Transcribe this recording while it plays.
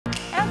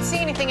Can't see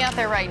anything out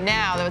there right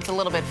now, though it's a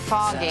little bit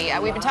foggy.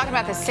 We've been talking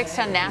about this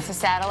 6-ton NASA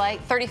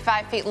satellite,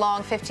 35 feet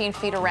long, 15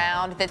 feet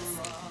around, that's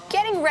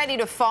getting ready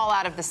to fall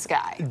out of the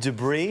sky.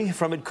 Debris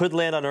from it could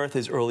land on Earth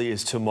as early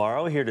as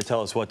tomorrow. Here to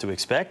tell us what to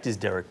expect is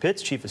Derek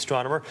Pitts, Chief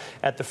Astronomer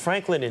at the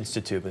Franklin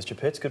Institute. Mr.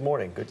 Pitts, good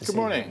morning. Good to see you.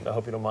 Good morning. I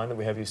hope you don't mind that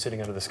we have you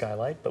sitting under the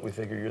skylight, but we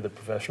figure you're the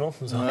professional.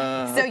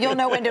 So you'll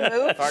know when to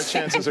move? Our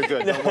chances are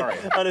good, don't worry.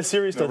 On a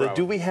serious note, though,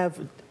 do we have,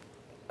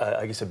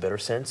 I guess, a better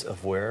sense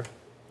of where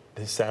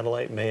this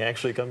satellite may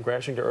actually come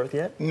crashing to Earth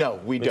yet? No,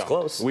 we don't. It's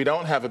close. We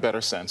don't have a better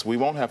sense. We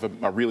won't have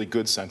a really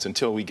good sense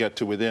until we get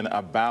to within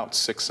about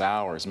 6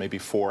 hours, maybe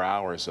 4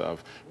 hours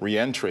of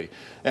re-entry.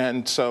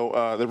 And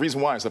so the reason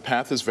why is the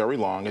path is very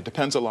long. It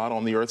depends a lot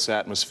on the Earth's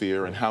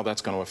atmosphere and how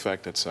that's going to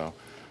affect it. So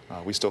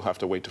we still have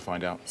to wait to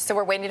find out. So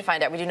we're waiting to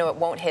find out. We do know it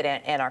won't hit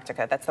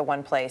Antarctica. That's the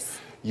one place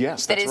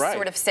that is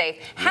sort of safe.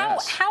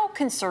 How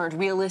concerned,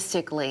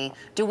 realistically,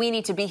 do we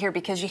need to be here?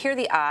 Because you hear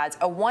the odds,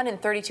 a 1 in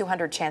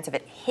 3,200 chance of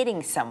it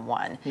hitting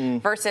someone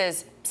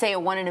versus, say, a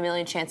 1 in a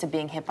million chance of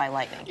being hit by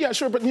lightning. Yeah,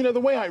 sure. But, you know, the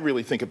way I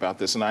really think about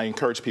this, and I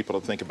encourage people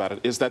to think about it,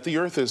 is that the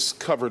Earth is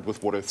covered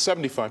with water.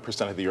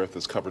 75% of the Earth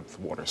is covered with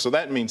water. So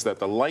that means that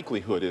the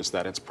likelihood is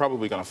that it's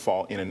probably going to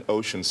fall in an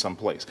ocean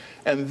someplace.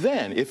 And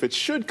then, if it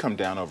should come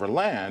down over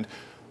land,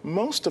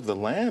 most of the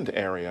land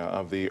area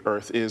of the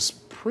Earth is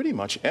pretty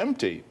much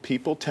empty.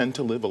 People tend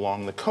to live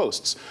along the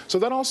coasts. So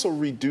that also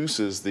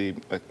reduces the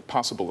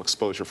possible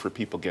exposure for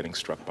people getting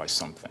struck by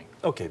something.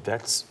 Okay,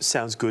 that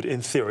sounds good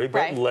in theory,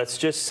 but let's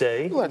just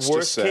say,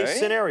 worst case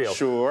scenario.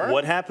 Sure.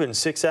 What happens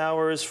 6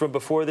 hours from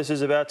before this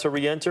is about to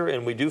re-enter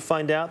and we do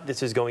find out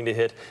this is going to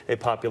hit a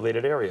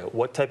populated area?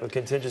 What type of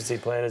contingency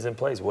plan is in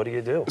place? What do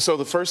you do? So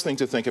the first thing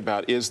to think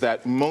about is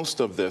that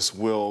most of this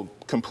will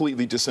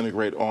completely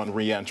disintegrate on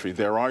re-entry.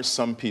 There are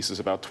some pieces,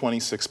 about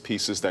 26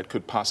 pieces, that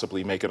could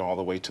possibly make it all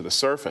the way to the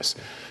surface.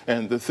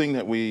 And the thing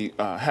that we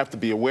have to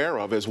be aware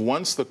of is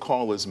once the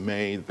call is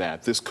made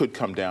that this could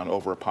come down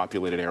over a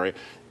populated area,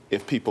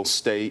 if people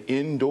stay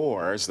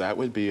indoors, that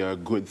would be a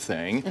good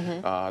thing.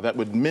 That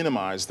would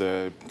minimize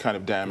the kind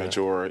of damage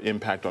or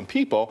impact on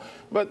people.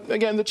 But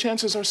again, the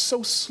chances are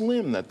so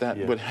slim that that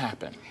would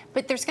happen.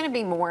 But there's going to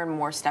be more and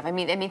more stuff. I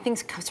mean,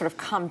 things sort of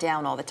come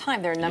down all the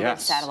time. There are a number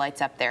of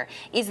satellites up there.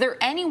 Is there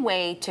any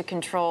way to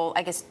control,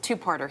 I guess,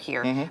 two-parter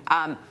here,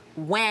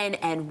 when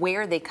and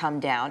where they come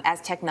down as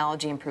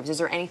technology improves? Is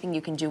there anything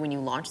you can do when you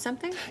launch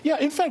something? Yeah,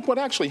 in fact, what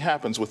actually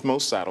happens with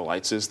most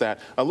satellites is that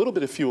a little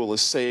bit of fuel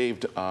is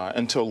saved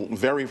until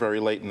very, very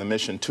late in the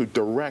mission to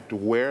direct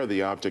where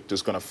the object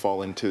is going to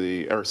fall into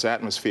the Earth's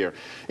atmosphere.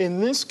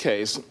 In this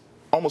case,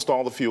 almost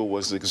all the fuel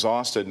was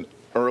exhausted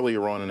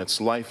earlier on in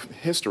its life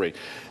history.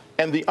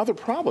 And the other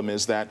problem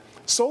is that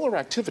solar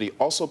activity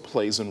also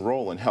plays a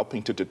role in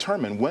helping to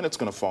determine when it's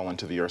going to fall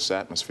into the Earth's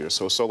atmosphere.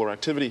 So solar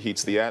activity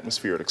heats the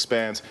atmosphere, it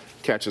expands,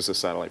 catches the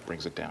satellite,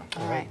 brings it down.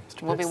 All right.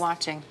 We'll be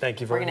watching.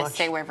 Thank you very much. We're going to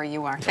stay wherever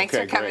you are. Thanks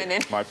for coming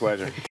in. My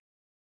pleasure.